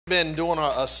Been doing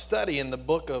a study in the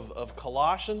book of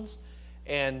Colossians,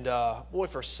 and boy,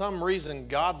 for some reason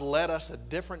God led us a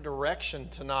different direction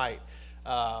tonight.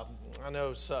 I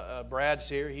know Brad's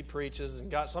here, he preaches,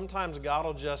 and sometimes God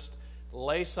will just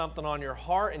lay something on your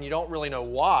heart and you don't really know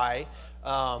why,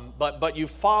 but you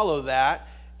follow that.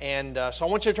 And so I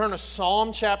want you to turn to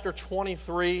Psalm chapter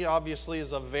 23. Obviously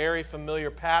is a very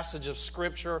familiar passage of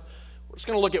Scripture. We're just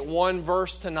going to look at one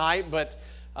verse tonight, but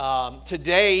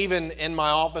today, even in my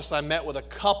office, I met with a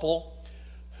couple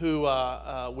who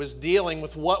was dealing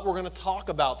with what we're going to talk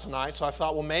about tonight. So I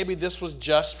thought, well, maybe this was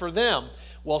just for them.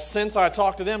 Well, since I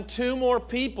talked to them, two more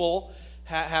people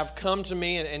have come to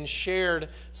me and shared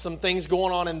some things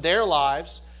going on in their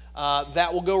lives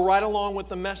that will go right along with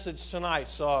the message tonight.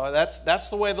 So that's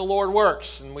the way the Lord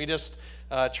works, and we just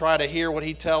try to hear what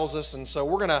He tells us. And so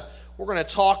we're gonna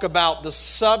talk about the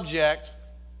subject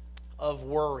of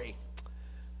worry.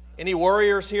 Any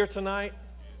worriers here tonight?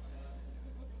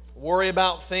 Worry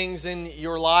about things in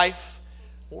your life?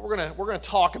 Well, we're gonna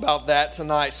talk about that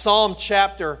tonight. Psalm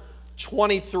chapter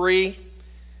 23.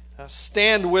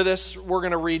 Stand with us. We're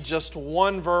going to read just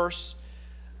one verse.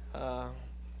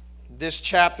 This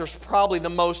chapter is probably the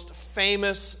most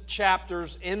famous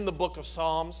chapters in the book of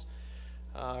Psalms,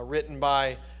 written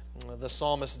by the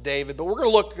psalmist David. But we're going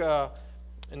to look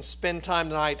and spend time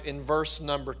tonight in verse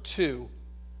number 2.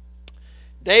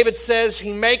 David says,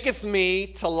 "He maketh me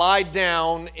to lie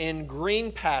down in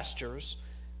green pastures.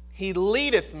 He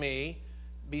leadeth me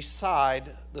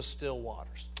beside the still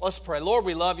waters." Let's pray. Lord,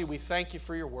 we love you. We thank you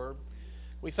for your word.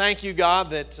 We thank you, God,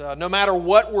 that no matter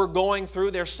what we're going through,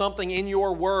 there's something in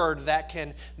your word that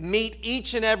can meet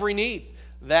each and every need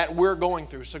that we're going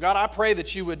through. So, God, I pray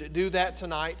that you would do that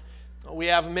tonight. We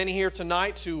have many here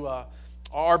tonight who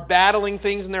are battling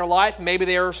things in their life. Maybe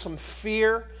there is some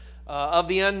fear of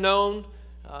the unknown.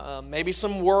 Maybe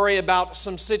some worry about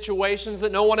some situations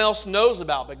that no one else knows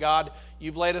about. But, God,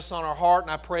 you've laid us on our heart,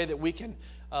 and I pray that we can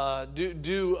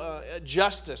do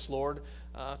justice, Lord,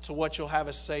 to what you'll have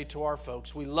us say to our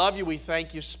folks. We love you. We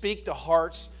thank you. Speak to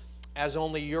hearts as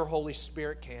only your Holy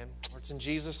Spirit can. It's in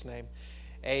Jesus' name.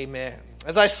 Amen.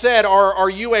 As I said, are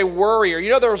you a worrier? You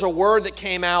know, there was a word that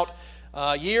came out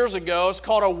years ago. It's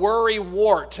called a worry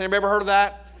wart. Anybody ever heard of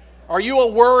that? Are you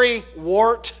a worry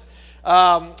wart?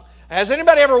 Has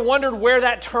anybody ever wondered where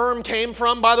that term came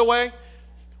from, by the way?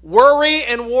 Worry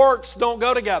and warts don't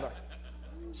go together.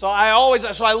 So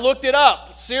I looked it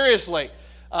up, seriously.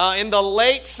 In the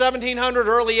late 1700s,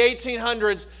 early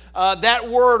 1800s, that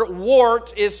word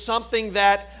wart is something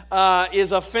that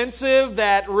is offensive,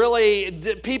 that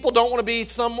really people don't want to be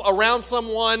around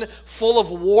someone full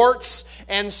of warts.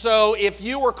 And so if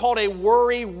you were called a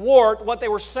worry wart, what they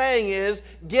were saying is,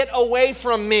 get away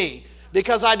from me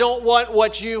because I don't want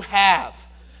what you have.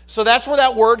 So that's where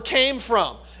that word came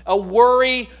from, a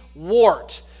worry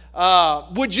wart.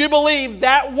 Would you believe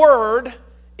that word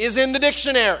is in the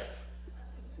dictionary?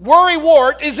 Worry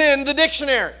wart is in the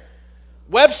dictionary.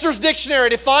 Webster's dictionary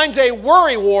defines a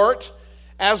worry wart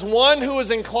as one who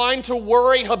is inclined to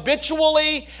worry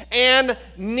habitually and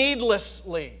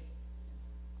needlessly.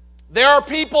 There are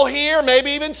people here,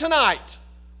 maybe even tonight,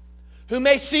 who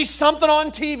may see something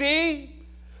on TV,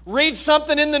 read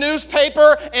something in the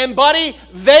newspaper, and buddy,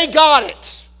 they got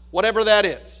it, whatever that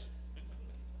is.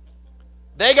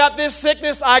 They got this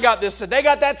sickness, I got this. They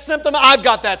got that symptom, I've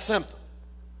got that symptom.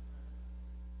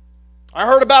 I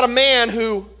heard about a man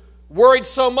who worried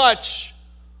so much,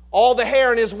 all the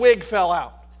hair in his wig fell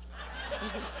out.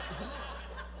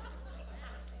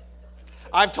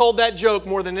 I've told that joke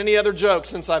more than any other joke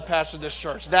since I've pastored this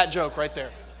church. That joke right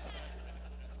there.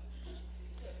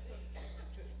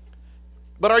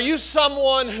 But are you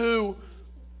someone who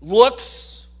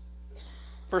looks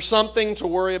for something to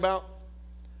worry about?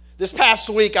 This past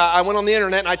week, I went on the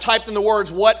internet and I typed in the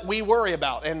words, "what we worry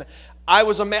about." And I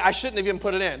was amazed. I shouldn't have even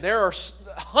put it in. There are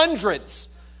hundreds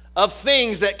of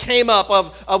things that came up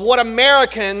of what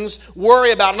Americans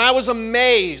worry about. And I was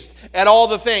amazed at all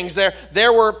the things.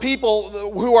 There were people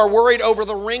who are worried over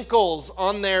the wrinkles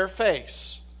on their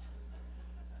face,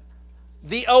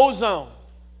 the ozone,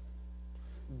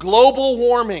 global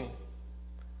warming,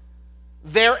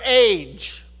 their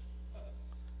age,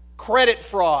 credit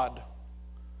fraud,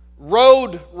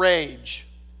 road rage.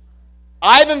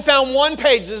 I even found one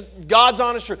page, this is God's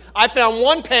honest truth, I found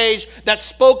one page that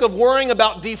spoke of worrying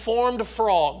about deformed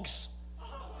frogs.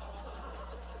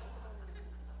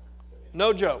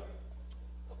 No joke.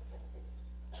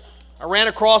 I ran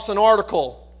across an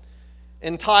article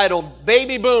entitled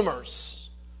 "Baby Boomers,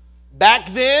 Back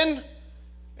Then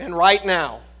and Right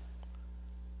Now."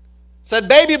 It said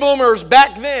baby boomers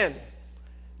back then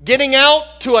getting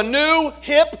out to a new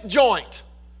hip joint.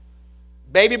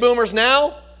 Baby boomers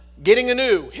now, getting a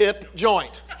new hip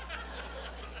joint.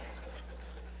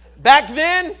 Back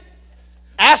then,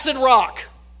 acid rock.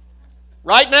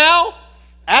 Right now,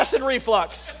 acid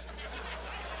reflux.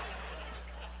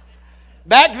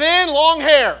 Back then, long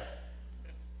hair.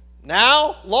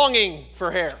 Now, longing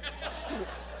for hair.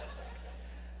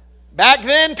 Back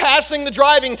then, passing the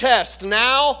driving test.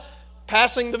 Now,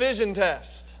 passing the vision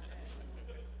test.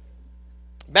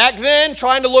 Back then,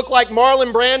 trying to look like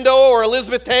Marlon Brando or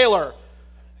Elizabeth Taylor.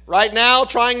 Right now,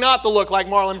 trying not to look like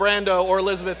Marlon Brando or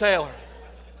Elizabeth Taylor.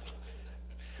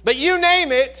 But you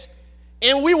name it,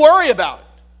 and we worry about it.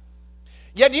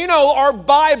 Yet, you know, our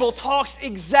Bible talks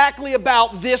exactly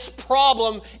about this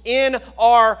problem in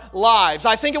our lives.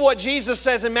 I think of what Jesus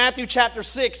says in Matthew chapter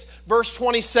 6, verse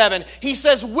 27. He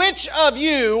says, which of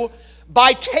you,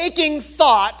 by taking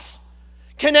thought,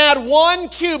 can add 1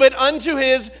 cubit unto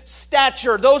his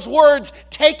stature? Those words,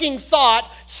 taking thought,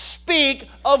 speak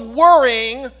of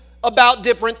worrying about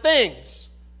different things.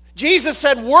 Jesus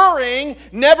said worrying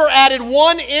never added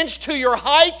 1 inch to your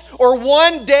height or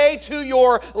 1 day to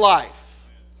your life.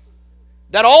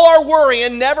 That all our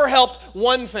worrying never helped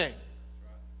one thing.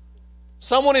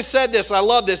 Someone has said this, and I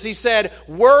love this. He said,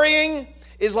 worrying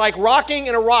is like rocking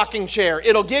in a rocking chair.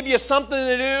 It'll give you something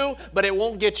to do, but it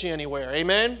won't get you anywhere.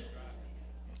 Amen?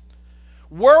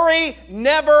 Worry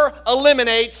never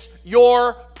eliminates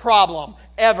your problem,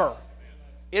 ever.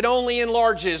 It only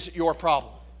enlarges your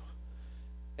problem.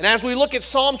 And as we look at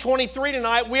Psalm 23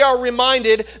 tonight, we are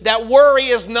reminded that worry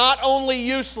is not only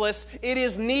useless, it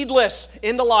is needless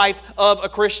in the life of a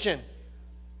Christian.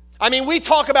 I mean, we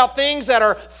talk about things that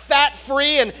are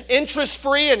fat-free and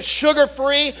interest-free and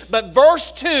sugar-free, but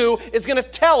verse 2 is going to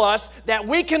tell us that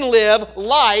we can live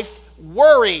life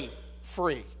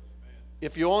worry-free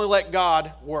if you only let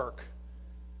God work.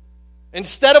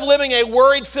 Instead of living a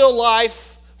worried-filled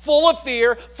life, full of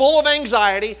fear, full of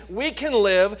anxiety, we can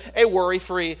live a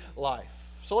worry-free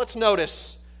life. So let's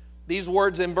notice these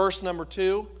words in verse number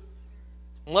 2.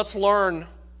 And let's learn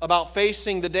about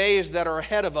facing the days that are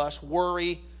ahead of us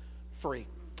worry-free.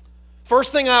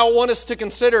 First thing I want us to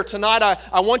consider tonight,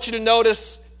 I want you to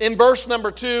notice in verse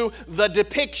number 2, the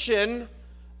depiction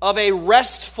of a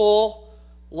restful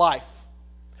life.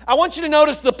 I want you to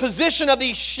notice the position of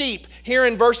these sheep here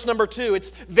in verse number 2. It's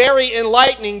very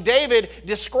enlightening. David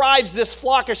describes this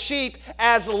flock of sheep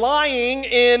as lying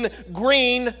in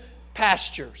green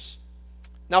pastures.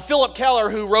 Now, Philip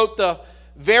Keller, who wrote the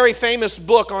very famous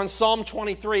book on Psalm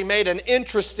 23, made an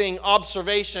interesting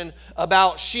observation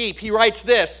about sheep. He writes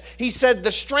this. He said,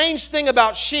 the strange thing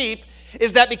about sheep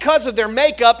is that because of their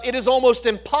makeup, it is almost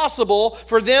impossible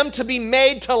for them to be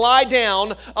made to lie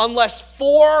down unless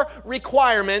 4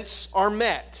 requirements are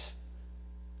met.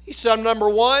 He said, number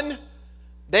 1,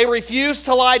 they refuse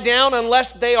to lie down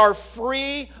unless they are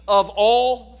free of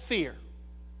all fear.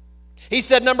 He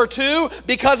said, number 2,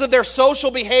 because of their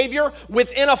social behavior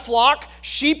within a flock,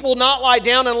 sheep will not lie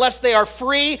down unless they are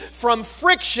free from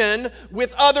friction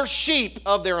with other sheep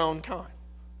of their own kind.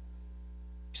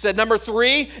 He said, number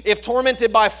 3, if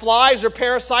tormented by flies or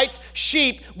parasites,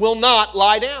 sheep will not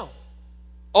lie down.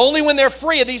 Only when they're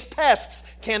free of these pests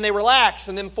can they relax.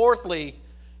 And then fourthly,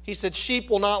 he said, sheep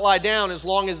will not lie down as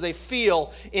long as they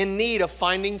feel in need of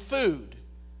finding food.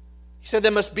 He said they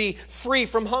must be free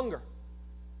from hunger.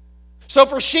 So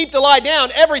for sheep to lie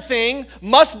down, everything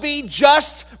must be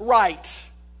just right.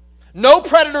 No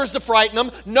predators to frighten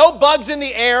them, no bugs in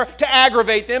the air to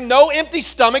aggravate them, no empty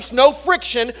stomachs, no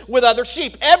friction with other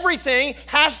sheep. Everything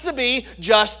has to be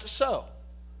just so.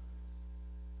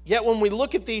 Yet when we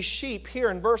look at these sheep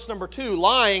here in verse number 2,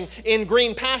 lying in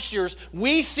green pastures,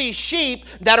 we see sheep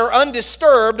that are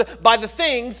undisturbed by the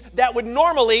things that would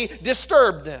normally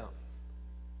disturb them.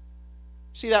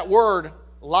 See that word,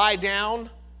 lie down?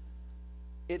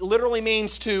 It literally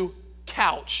means to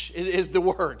couch, is the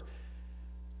word.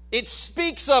 It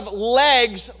speaks of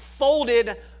legs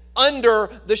folded under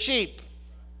the sheep.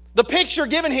 The picture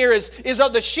given here is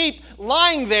of the sheep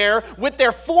lying there with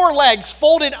their 4 legs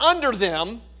folded under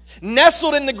them,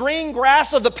 nestled in the green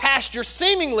grass of the pasture,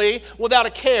 seemingly without a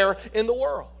care in the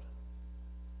world.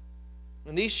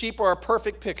 And these sheep are a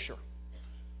perfect picture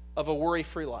of a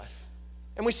worry-free life.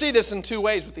 And we see this in 2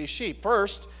 ways with these sheep.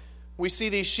 First, we see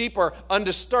these sheep are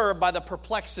undisturbed by the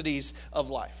perplexities of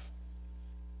life.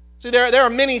 See, there are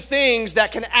many things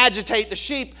that can agitate the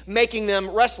sheep, making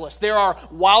them restless. There are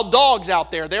wild dogs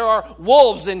out there. There are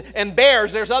wolves and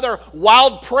bears. There's other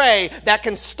wild prey that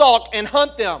can stalk and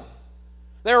hunt them.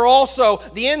 There are also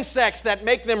the insects that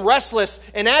make them restless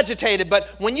and agitated. But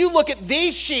when you look at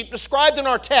these sheep described in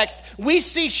our text, we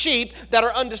see sheep that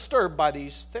are undisturbed by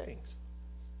these things.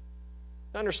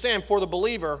 Understand, for the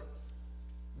believer,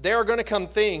 there are going to come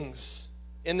things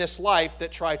in this life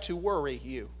that try to worry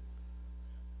you.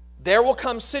 There will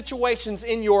come situations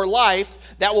in your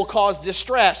life that will cause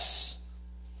distress,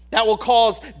 that will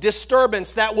cause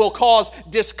disturbance, that will cause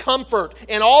discomfort.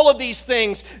 And all of these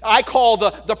things I call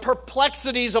the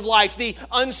perplexities of life, the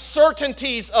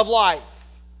uncertainties of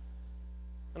life.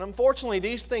 And unfortunately,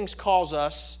 these things cause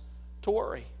us to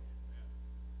worry.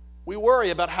 We worry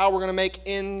about how we're going to make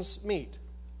ends meet.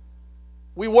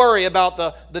 We worry about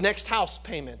the next house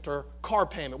payment or car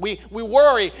payment. We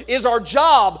worry, is our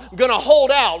job going to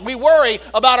hold out? We worry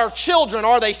about our children.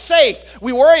 Are they safe?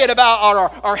 We worry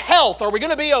about our health. Are we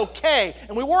going to be okay?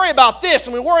 And we worry about this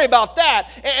and we worry about that.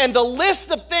 And the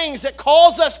list of things that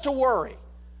cause us to worry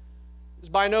is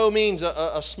by no means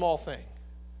a small thing.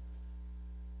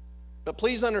 But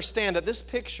please understand that this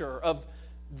picture of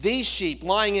these sheep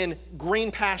lying in green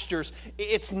pastures,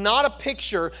 it's not a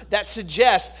picture that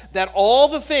suggests that all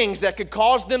the things that could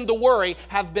cause them to worry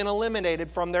have been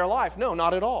eliminated from their life. No,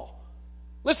 not at all.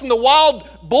 Listen, the wild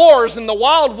boars and the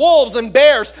wild wolves and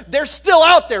bears, they're still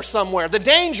out there somewhere. The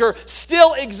danger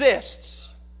still exists.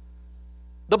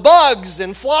 The bugs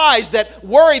and flies that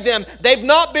worry them, they've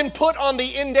not been put on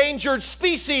the endangered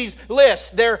species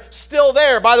list. They're still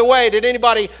there. By the way, did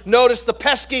anybody notice the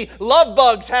pesky love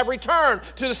bugs have returned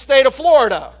to the state of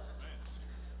Florida?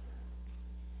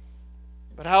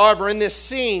 But however, in this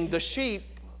scene, the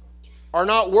sheep are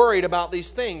not worried about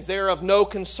these things. They are of no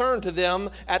concern to them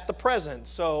at the present.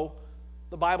 So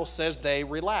the Bible says they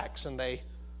relax and they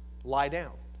lie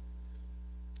down.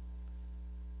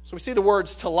 So we see the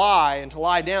words to lie and to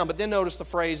lie down, but then notice the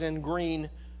phrase in green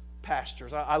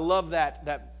pastures. I love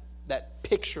that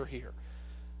picture here.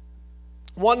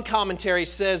 One commentary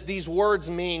says these words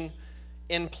mean,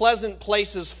 in pleasant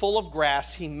places full of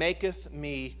grass, he maketh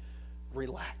me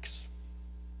relax.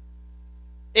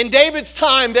 In David's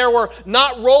time, there were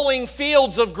not rolling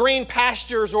fields of green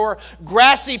pastures or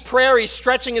grassy prairies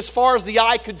stretching as far as the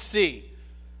eye could see.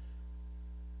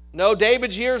 No,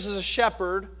 David's years as a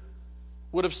shepherd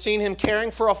would have seen him caring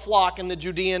for a flock in the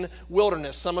Judean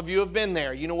wilderness. Some of you have been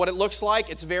there. You know what it looks like?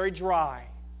 It's very dry.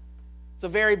 It's a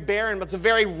very barren, but it's a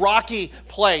very rocky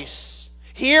place.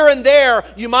 Here and there,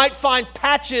 you might find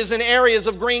patches and areas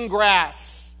of green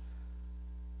grass,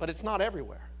 but it's not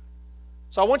everywhere.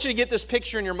 So I want you to get this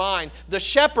picture in your mind. The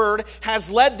shepherd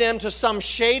has led them to some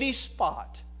shady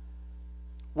spot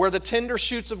where the tender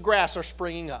shoots of grass are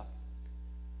springing up.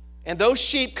 And those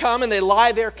sheep come and they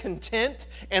lie there content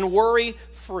and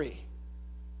worry-free.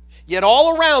 Yet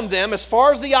all around them, as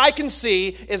far as the eye can see,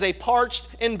 is a parched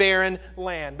and barren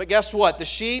land. But guess what? The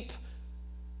sheep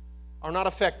are not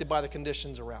affected by the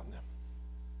conditions around them.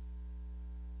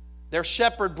 Their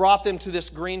shepherd brought them to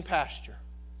this green pasture.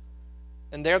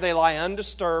 And there they lie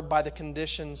undisturbed by the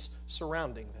conditions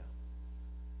surrounding them.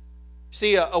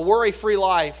 See, a worry-free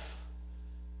life,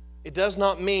 it does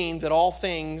not mean that all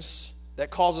things that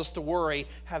cause us to worry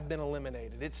have been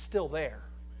eliminated. It's still there.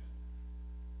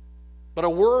 But a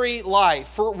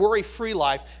worry-free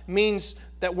life means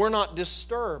that we're not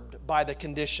disturbed by the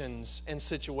conditions and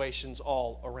situations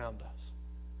all around us.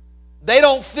 They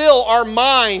don't fill our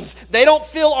minds. They don't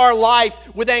fill our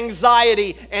life with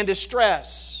anxiety and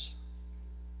distress.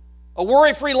 A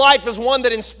worry-free life is one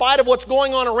that, in spite of what's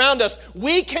going on around us,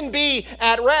 we can be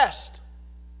at rest.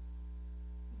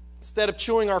 Instead of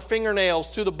chewing our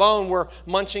fingernails to the bone, we're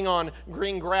munching on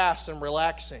green grass and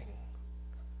relaxing.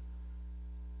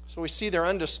 So we see they're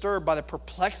undisturbed by the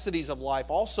perplexities of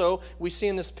life. Also, we see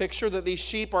in this picture that these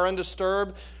sheep are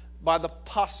undisturbed by the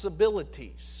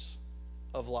possibilities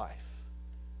of life.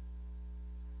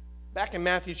 Back in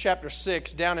Matthew chapter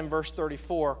 6, down in verse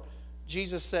 34,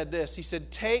 Jesus said this. He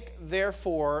said, "Take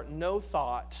therefore no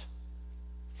thought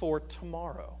for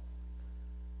tomorrow."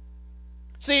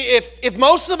 See, if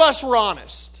most of us were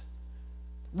honest,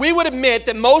 we would admit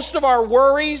that most of our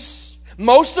worries,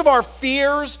 most of our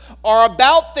fears are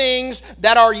about things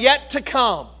that are yet to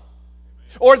come.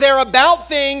 Or they're about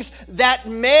things that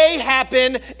may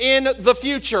happen in the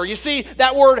future. You see,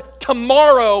 that word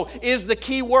tomorrow is the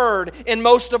key word in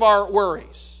most of our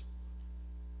worries.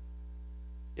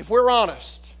 If we're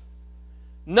honest,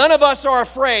 none of us are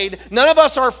afraid, none of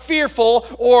us are fearful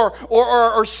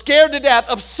or scared to death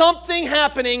of something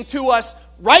happening to us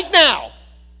right now.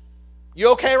 You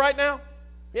okay right now?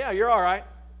 Yeah, you're all right.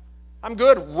 I'm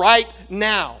good right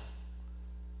now.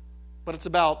 But it's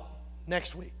about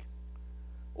next week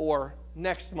or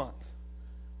next month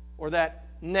or that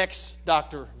next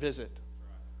doctor visit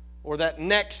or that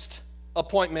next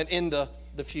appointment in the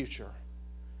future.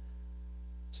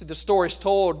 See, the story is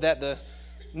told that the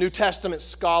New Testament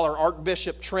scholar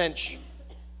Archbishop Trench,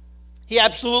 he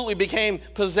absolutely became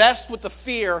possessed with the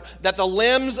fear that the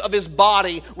limbs of his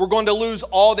body were going to lose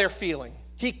all their feeling.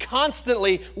 He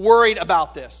constantly worried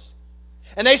about this.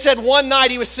 And they said one night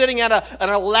he was sitting at an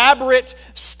elaborate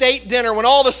state dinner when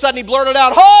all of a sudden he blurted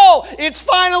out, "Oh, it's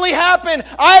finally happened.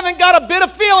 I haven't got a bit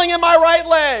of feeling in my right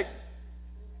leg."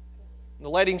 And the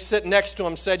lady sitting next to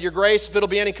him said, "Your Grace, if it'll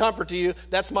be any comfort to you,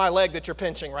 that's my leg that you're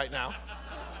pinching right now."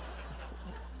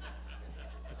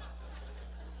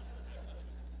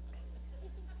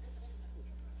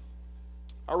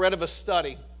 I read of a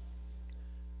study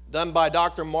done by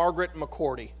Dr. Margaret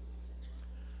McCordy.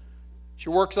 She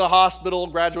works at a hospital,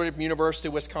 graduated from University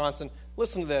of Wisconsin.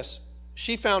 Listen to this.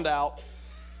 She found out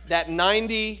that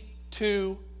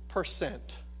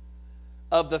 92%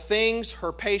 of the things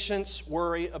her patients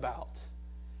worry about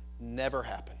never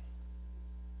happen.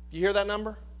 You hear that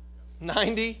number?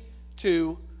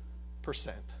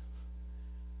 92%.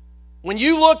 When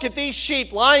you look at these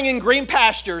sheep lying in green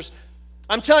pastures,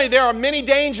 I'm telling you, there are many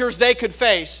dangers they could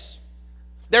face.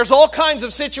 There's all kinds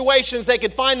of situations they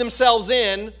could find themselves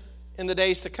in the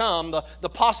days to come. The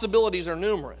possibilities are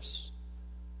numerous.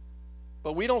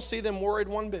 But we don't see them worried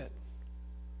one bit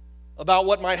about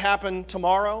what might happen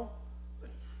tomorrow,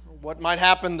 what might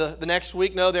happen the next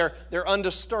week. No, they're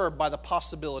undisturbed by the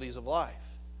possibilities of life.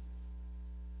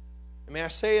 And may I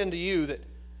say unto you that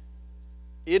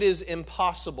it is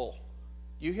impossible,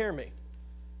 you hear me,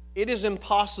 it is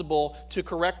impossible to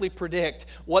correctly predict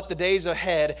what the days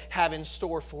ahead have in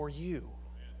store for you.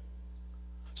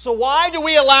 So why do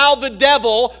we allow the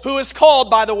devil, who is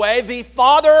called, by the way, the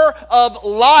father of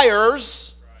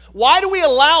liars, why do we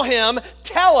allow him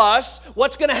tell us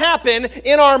what's going to happen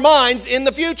in our minds in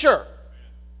the future?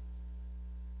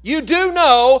 You do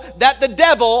know that the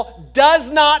devil does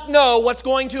not know what's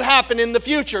going to happen in the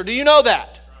future. Do you know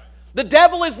that? The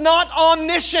devil is not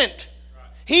omniscient.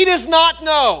 He does not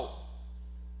know.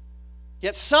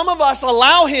 Yet some of us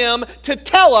allow him to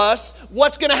tell us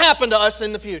what's going to happen to us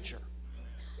in the future.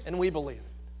 And we believe it.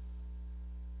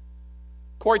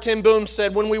 Corrie ten Boom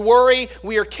said, "When we worry,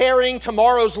 we are carrying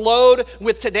tomorrow's load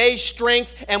with today's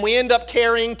strength, and we end up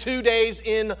carrying 2 days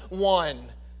in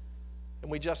one. And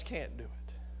we just can't do it."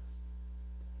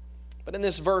 But in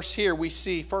this verse here, we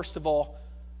see, first of all,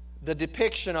 the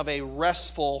depiction of a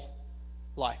restful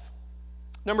life.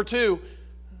 Number two,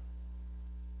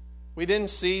 we then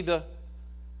see the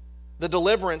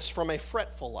deliverance from a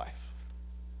fretful life.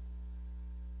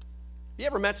 You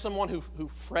ever met someone who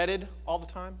fretted all the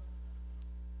time?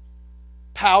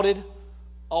 Pouted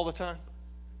all the time?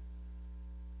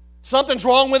 Something's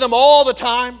wrong with them all the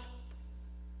time?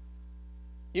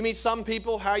 You meet some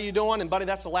people, "How are you doing?" And buddy,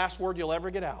 that's the last word you'll ever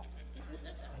get out.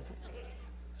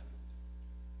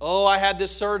 "Oh, I had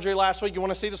this surgery last week. You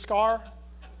want to see the scar?"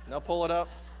 No, pull it up.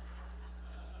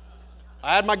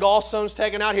 "I had my gallstones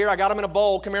taken out here. I got them in a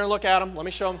bowl. Come here and look at them. Let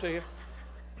me show them to you."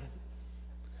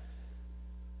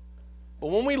 But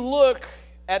when we look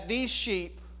at these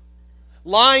sheep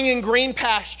lying in green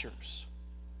pastures,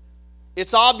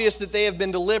 it's obvious that they have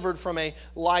been delivered from a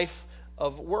life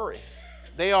of worry.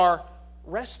 They are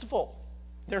restful.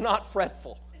 They're not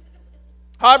fretful.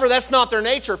 However, that's not their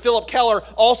nature. Philip Keller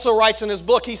also writes in his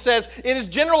book, he says, "It is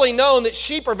generally known that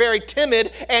sheep are very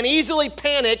timid and easily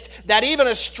panicked, that even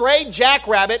a stray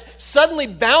jackrabbit suddenly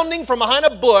bounding from behind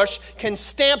a bush can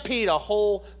stampede a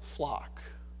whole flock."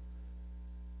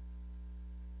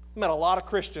 I've met a lot of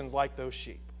Christians like those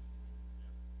sheep.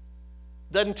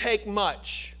 Doesn't take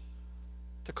much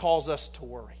to cause us to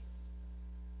worry.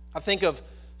 I think of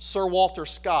Sir Walter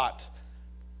Scott.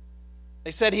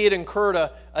 They said he had incurred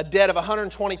a debt of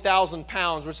 120,000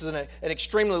 pounds, which is an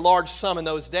extremely large sum in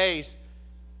those days.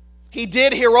 He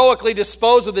did heroically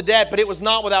dispose of the debt, but it was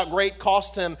not without great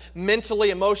cost to him mentally,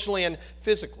 emotionally, and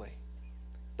physically.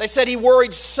 They said he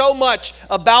worried so much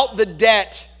about the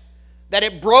debt that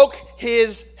it broke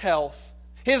his health.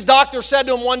 His doctor said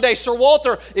to him one day, "Sir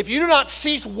Walter, if you do not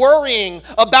cease worrying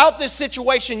about this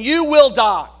situation, you will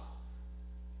die."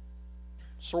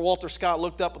 Sir Walter Scott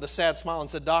looked up with a sad smile and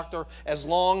said, "Doctor, as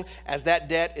long as that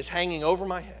debt is hanging over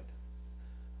my head,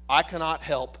 I cannot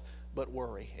help but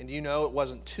worry." And you know, it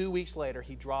wasn't 2 weeks later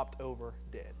he dropped over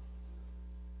dead.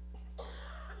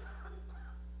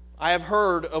 I have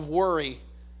heard of worry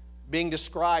being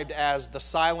described as the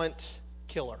silent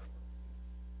killer.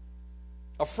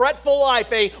 A fretful life,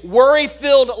 a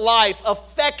worry-filled life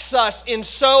affects us in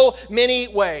so many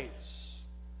ways.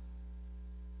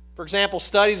 For example,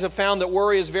 studies have found that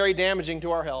worry is very damaging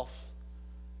to our health.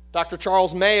 Dr.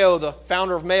 Charles Mayo, the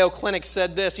founder of Mayo Clinic,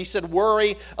 said this. He said,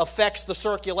 worry affects the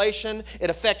circulation, it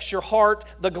affects your heart,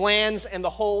 the glands, and the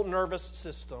whole nervous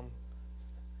system.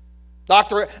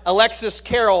 Dr. Alexis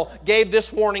Carroll gave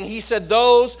this warning. He said,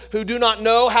 those who do not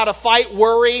know how to fight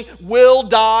worry will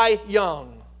die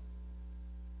young.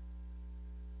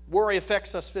 Worry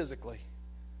affects us physically,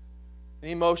 and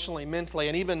emotionally, mentally,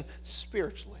 and even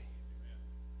spiritually.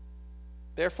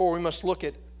 Therefore, we must look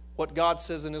at what God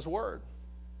says in His Word.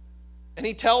 And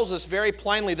He tells us very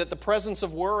plainly that the presence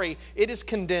of worry, it is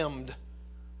condemned.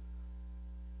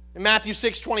 In Matthew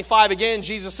 6:25 again,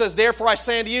 Jesus says, therefore I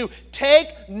say unto you, take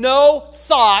no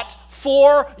thought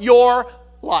for your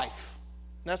life.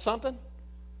 Isn't that something?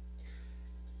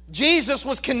 Jesus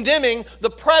was condemning the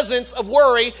presence of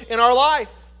worry in our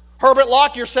life. Herbert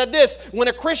Lockyer said this, when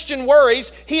a Christian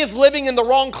worries, he is living in the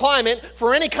wrong climate,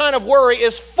 for any kind of worry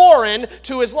is foreign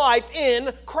to his life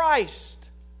in Christ.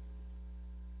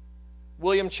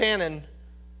 William Channon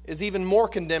is even more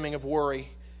condemning of worry.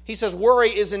 He says worry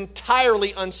is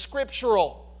entirely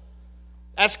unscriptural.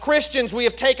 As Christians, we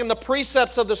have taken the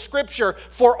precepts of the Scripture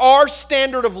for our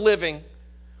standard of living.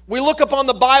 We look upon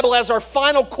the Bible as our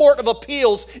final court of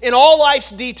appeals in all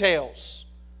life's details.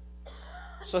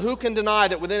 So who can deny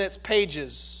that within its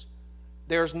pages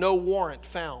there's no warrant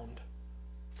found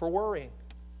for worrying?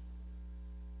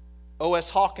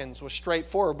 O.S. Hawkins was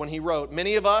straightforward when he wrote,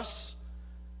 many of us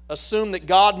assume that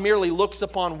God merely looks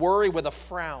upon worry with a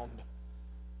frown.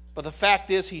 But the fact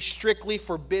is, He strictly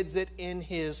forbids it in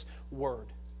His Word.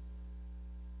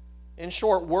 In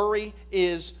short, worry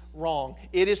is wrong.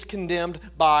 It is condemned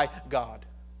by God.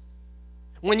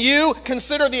 When you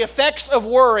consider the effects of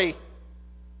worry,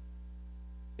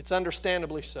 it's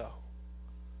understandably so.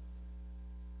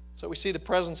 So we see the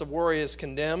presence of worry is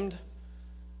condemned,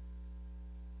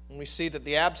 and we see that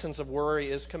the absence of worry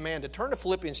is commanded. Turn to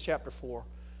Philippians chapter 4.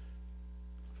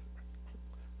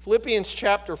 Philippians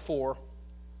chapter 4.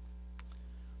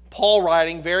 Paul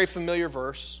writing, very familiar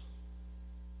verse.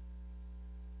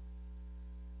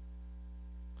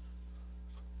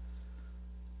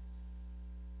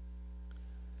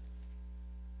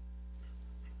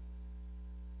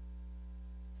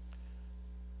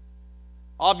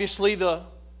 Obviously, the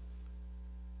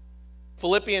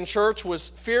Philippian church was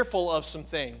fearful of some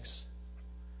things.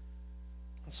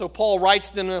 And so Paul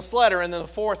writes in this letter in the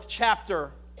 4th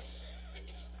chapter,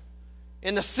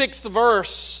 in the 6th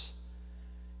verse,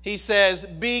 he says,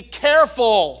 be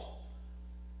careful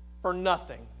for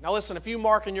nothing. Now listen, if you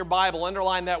mark in your Bible,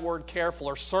 underline that word careful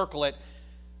or circle it.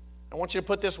 I want you to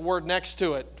put this word next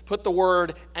to it. Put the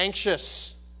word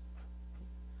anxious.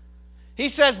 He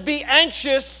says, be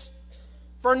anxious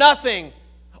for nothing.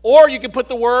 Or you can put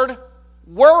the word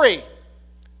worry.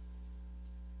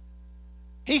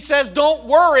 He says, don't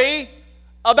worry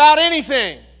about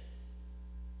anything.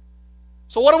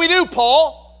 So what do we do,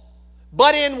 Paul?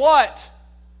 But in what?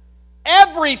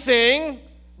 Everything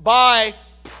by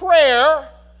prayer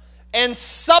and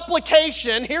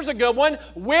supplication. Here's a good one.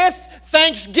 With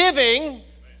thanksgiving,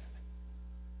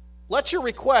 let your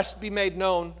requests be made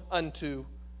known unto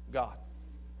God.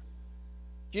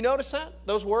 Do you notice that?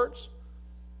 Those words?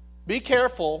 Be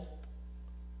careful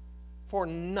for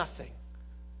nothing.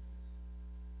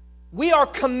 We are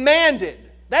commanded.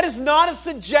 That is not a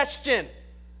suggestion.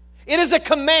 It is a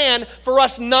command for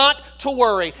us not to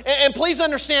worry. And please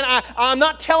understand, I'm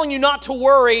not telling you not to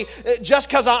worry just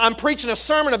because I'm preaching a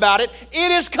sermon about it.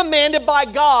 It is commanded by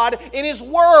God in His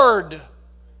Word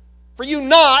for you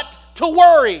not to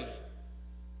worry.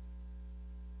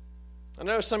 I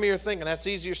know some of you are thinking that's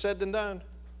easier said than done.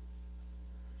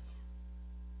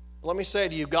 Let me say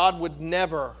to you, God would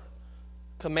never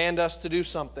command us to do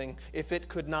something if it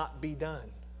could not be done.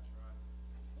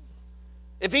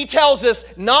 If He tells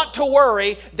us not to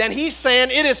worry, then He's saying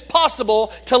it is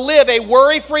possible to live a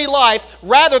worry-free life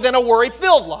rather than a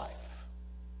worry-filled life.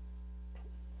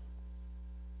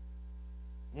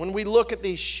 When we look at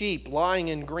these sheep lying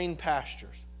in green pastures,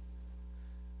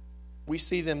 we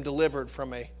see them delivered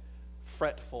from a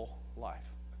fretful life.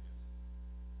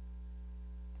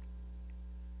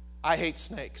 I hate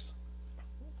snakes.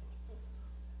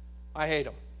 I hate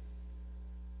them.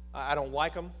 I don't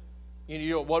like them. You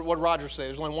know what Roger say?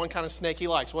 There's only one kind of snake he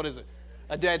likes. What is it?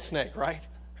 A dead snake, right?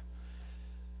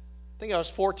 I think I was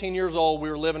 14 years old. We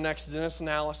were living next to Dennis and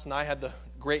Alice, and I had the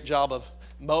great job of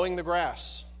mowing the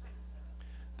grass.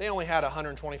 They only had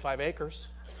 125 acres.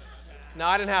 Now,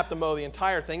 I didn't have to mow the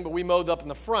entire thing, but we mowed up in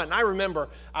the front. And I remember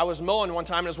I was mowing one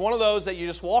time, and it was one of those that you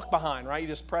just walk behind, right? You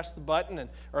just press the button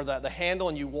or the handle,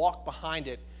 and you walk behind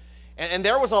it. And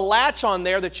there was a latch on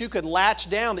there that you could latch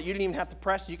down that you didn't even have to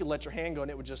press. You could let your hand go,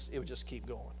 and it would just keep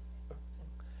going.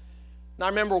 And I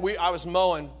remember I was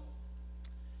mowing,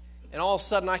 and all of a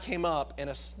sudden I came up, and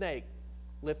a snake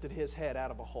lifted his head out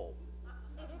of a hole.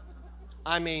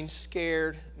 I mean,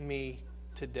 scared me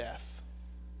to death.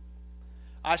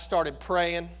 I started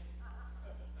praying,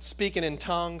 speaking in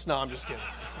tongues. No, I'm just kidding.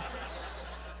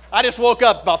 I just woke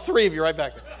up, about 3 of you right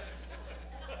back there.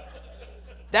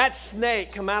 That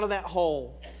snake come out of that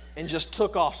hole and just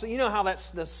took off. So you know how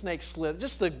the snake slid?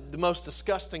 Just the most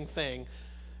disgusting thing.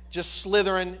 Just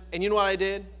slithering. And you know what I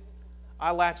did?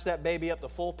 I latched that baby up to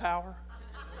full power.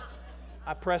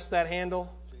 I pressed that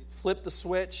handle, flipped the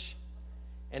switch,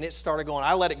 and it started going.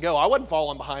 I let it go. I wasn't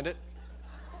following behind it.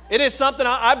 It is something,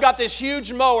 I've got this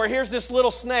huge mower. Here's this little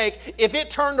snake. If it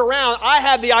turned around, I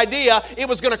had the idea it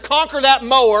was going to conquer that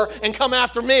mower and come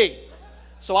after me.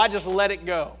 So I just let it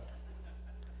go.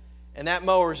 And that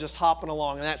mower is just hopping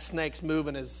along, and that snake's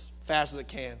moving as fast as it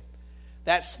can.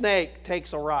 That snake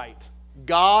takes a right.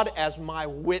 God as my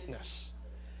witness.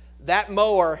 That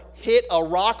mower hit a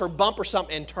rock or bump or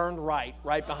something and turned right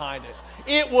behind it.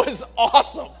 It was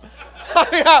awesome.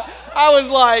 I was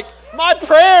like, my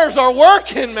prayers are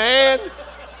working, man.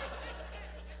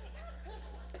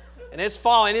 And it's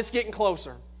falling. It's getting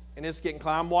closer. And it's getting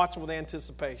closer. I'm watching with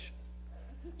anticipation.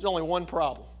 There's only one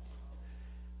problem.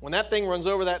 When that thing runs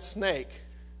over that snake,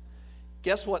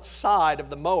 guess what side of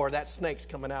the mower that snake's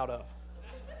coming out of?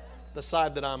 The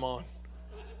side that I'm on.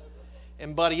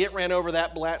 And buddy, it ran over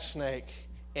that black snake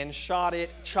and shot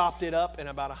it, chopped it up in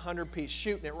about 100 pieces,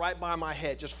 shooting it right by my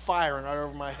head, just firing right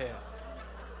over my head.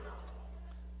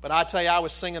 But I tell you, I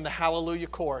was singing the Hallelujah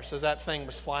chorus as that thing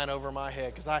was flying over my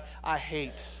head, because I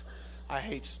hate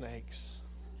snakes.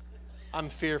 I'm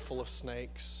fearful of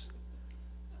snakes.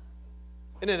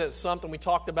 Isn't it something? We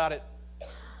talked about it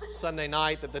Sunday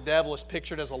night, that the devil is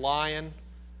pictured as a lion.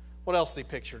 What else is he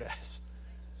pictured as?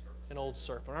 An old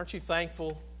serpent. Aren't you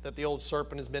thankful that the old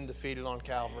serpent has been defeated on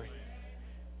Calvary?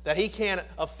 That he can't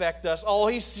affect us. Oh,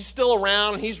 he's still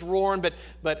around and he's roaring,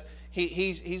 but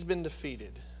he's been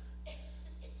defeated.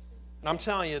 And I'm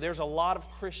telling you, there's a lot of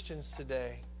Christians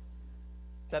today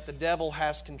that the devil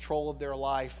has control of their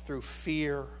life through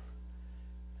fear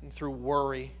and through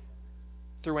worry,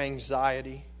 through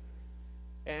anxiety.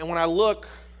 And when I look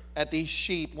at these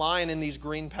sheep lying in these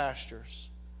green pastures,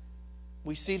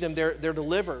 we see them, they're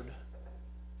delivered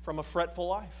from a fretful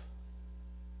life.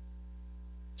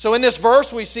 So in this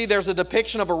verse we see there's a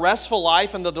depiction of a restful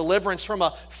life and the deliverance from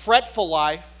a fretful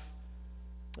life.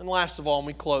 And last of all, when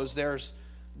we close, there's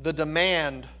the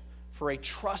demand for a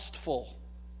trustful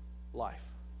life.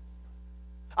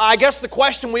 I guess the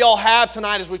question we all have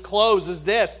tonight as we close is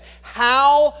this: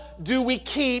 how do we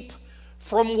keep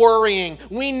from worrying?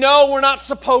 We know we're not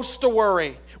supposed to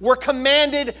worry. We're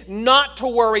commanded not to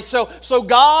worry. So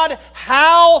God,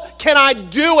 how can I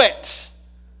do it?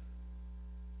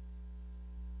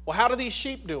 Well, how do these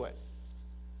sheep do it?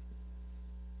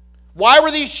 Why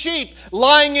were these sheep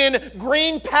lying in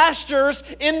green pastures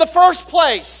in the first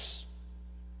place?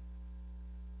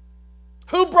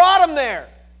 Who brought them there?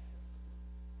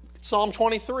 Psalm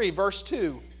 23, verse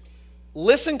 2.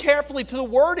 Listen carefully to the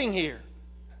wording here.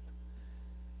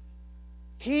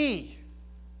 He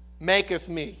maketh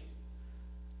me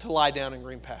to lie down in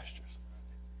green pastures.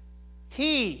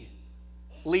 He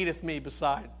leadeth me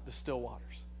beside the still waters.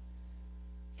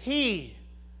 He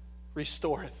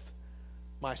restoreth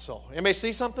my soul. Anybody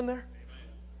see something there?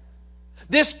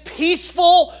 This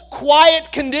peaceful,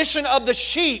 quiet condition of the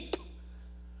sheep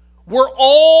were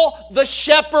all the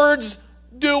shepherds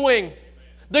doing.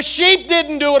 The sheep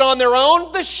didn't do it on their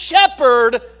own. The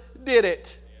shepherd did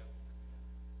it.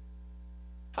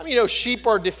 How many of you know sheep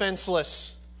are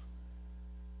defenseless?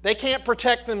 They can't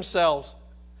protect themselves.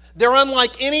 They're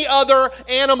unlike any other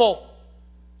animal.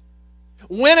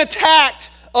 When attacked,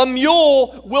 a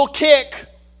mule will kick.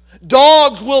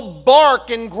 Dogs will bark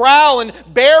and growl, and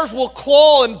bears will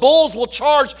claw, and bulls will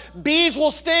charge. Bees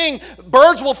will sting,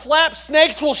 birds will flap,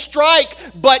 snakes will strike,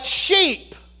 but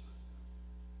sheep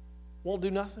won't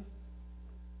do nothing.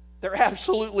 They're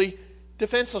absolutely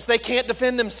defenseless. They can't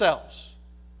defend themselves.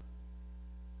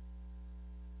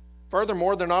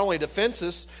 Furthermore, they're not only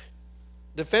defenseless,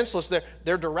 they're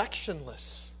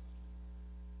directionless.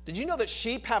 Did you know that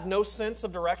sheep have no sense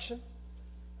of direction?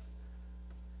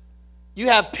 You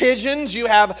have pigeons, you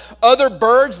have other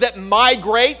birds that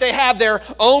migrate. They have their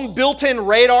own built-in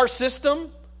radar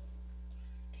system.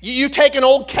 You take an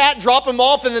old cat, drop him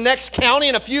off in the next county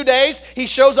in a few days, he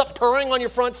shows up purring on your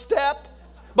front step.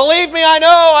 Believe me, I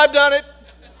know, I've done it.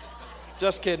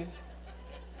 Just kidding.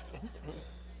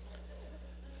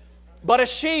 But a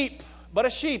sheep,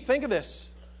 think of this.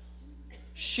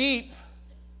 Sheep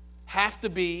have to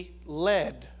be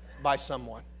led by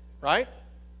someone. right?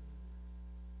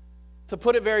 To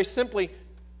put it very simply,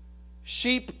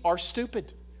 sheep are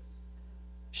stupid.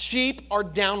 Sheep are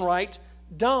downright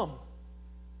dumb.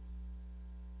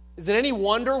 Is it any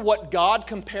wonder what God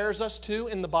compares us to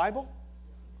in the Bible?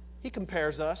 He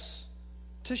compares us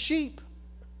to sheep.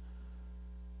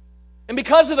 And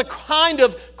because of the kind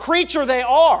of creature they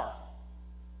are,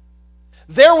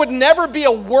 there would never be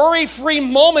a worry-free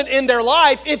moment in their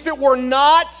life if it were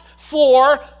not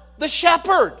for the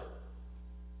shepherd.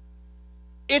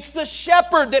 It's the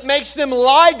shepherd that makes them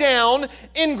lie down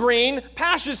in green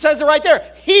pastures. It says it right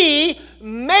there. He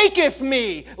maketh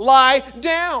me lie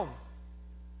down.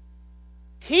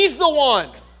 He's the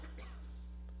one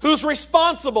who's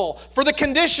responsible for the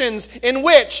conditions in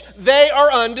which they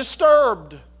are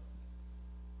undisturbed.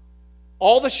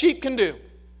 All the sheep can do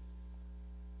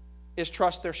is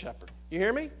trust their shepherd. You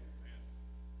hear me?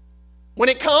 When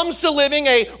it comes to living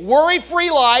a worry-free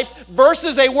life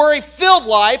versus a worry-filled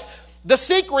life, the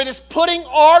secret is putting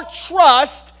our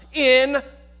trust in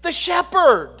the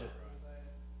shepherd.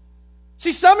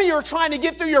 See, some of you are trying to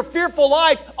get through your fearful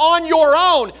life on your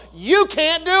own. You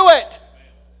can't do it.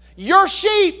 You're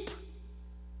sheep.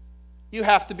 You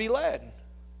have to be led.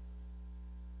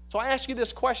 So I ask you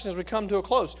this question as we come to a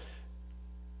close.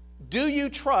 Do you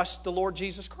trust the Lord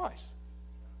Jesus Christ?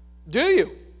 Do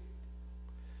you?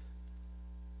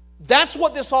 That's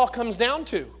what this all comes down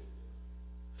to.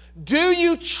 Do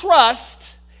you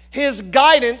trust His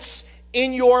guidance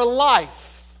in your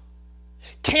life?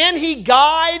 Can He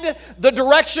guide the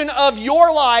direction of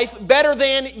your life better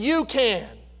than you can?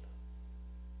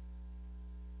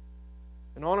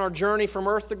 And on our journey from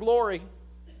earth to glory,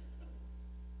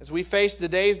 as we face the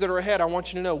days that are ahead, I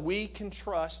want you to know we can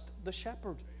trust the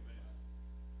shepherd.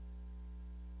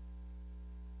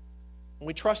 And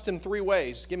we trust Him 3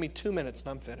 ways. Give me 2 minutes and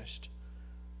I'm finished.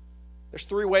 There's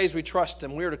 3 ways we trust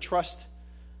Him. We are to trust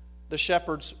the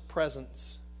shepherd's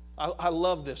presence. I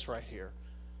love this right here.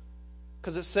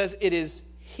 Because it says it is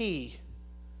He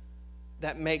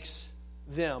that makes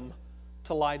them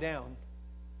to lie down.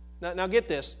 Now get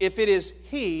this. If it is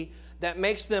He that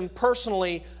makes them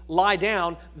personally lie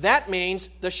down, that means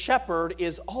the shepherd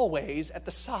is always at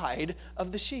the side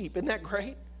of the sheep. Isn't that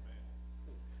great?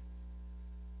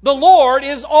 The Lord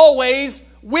is always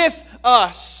with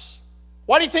us.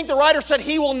 Why do you think the writer said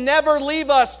He will never leave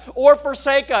us or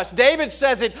forsake us? David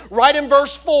says it right in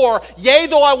verse 4. Yea,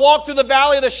 though I walk through the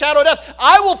valley of the shadow of death,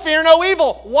 I will fear no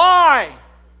evil. Why?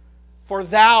 For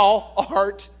Thou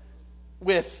art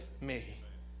with me.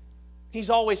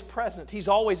 He's always present. He's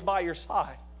always by your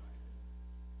side.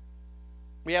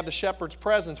 We have the shepherd's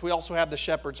presence. We also have the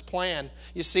shepherd's plan.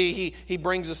 You see, he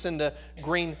brings us into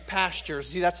green pastures.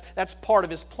 See, that's part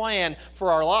of His plan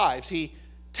for our lives. He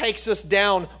takes us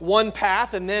down one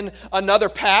path and then another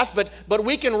path, but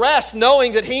we can rest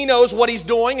knowing that He knows what He's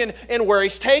doing and where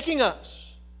He's taking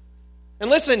us. And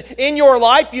listen, in your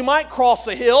life, you might cross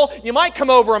a hill, you might come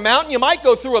over a mountain, you might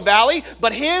go through a valley,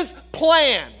 but His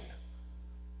plan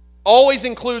always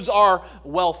includes our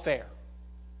welfare.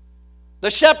 The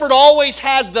shepherd always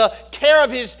has the care of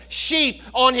his sheep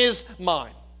on his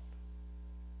mind.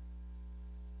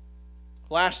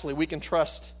 Lastly, we can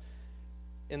trust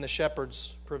in the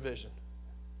shepherd's provision.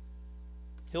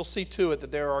 He'll see to it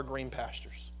that there are green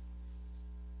pastures.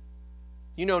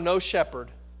 You know, no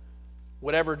shepherd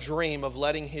would ever dream of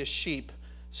letting his sheep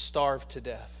starve to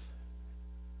death.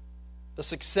 The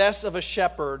success of a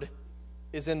shepherd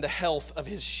is in the health of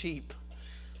his sheep.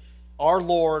 Our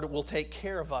Lord will take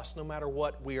care of us no matter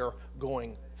what we are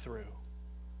going through.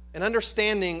 And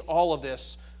understanding all of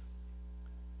this,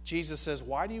 Jesus says,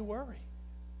 why do you worry?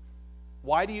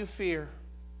 Why do you fear?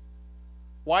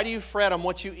 Why do you fret on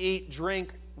what you eat,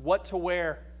 drink, what to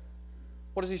wear?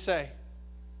 What does He say?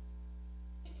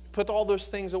 Put all those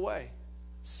things away.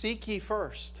 Seek ye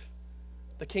first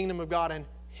the kingdom of God and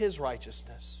His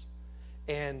righteousness,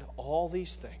 and all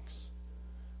these things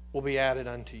will be added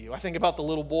unto you. I think about the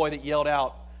little boy that yelled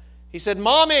out. He said,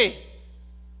 Mommy!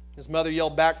 His mother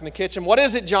yelled back from the kitchen, What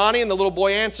is it, Johnny? And the little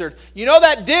boy answered, You know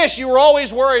that dish you were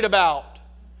always worried about?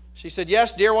 She said,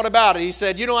 Yes, dear, what about it? He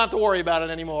said, You don't have to worry about it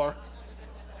anymore.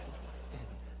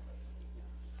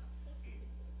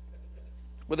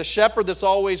 With a shepherd that's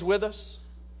always with us,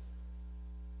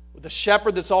 with a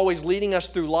shepherd that's always leading us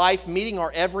through life, meeting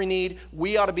our every need,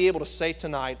 we ought to be able to say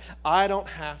tonight, I don't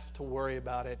have to worry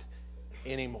about it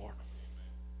anymore.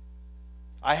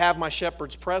 I have my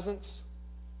shepherd's presence.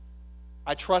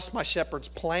 I trust my shepherd's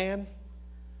plan.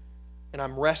 And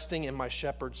I'm resting in my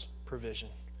shepherd's provision.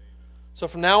 So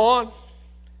from now on,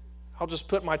 I'll just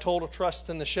put my total trust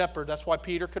in the shepherd. That's why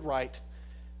Peter could write,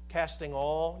 casting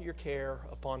all your care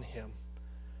upon Him,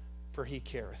 for He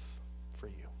careth for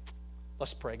you.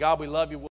 Let's pray. God, we love you.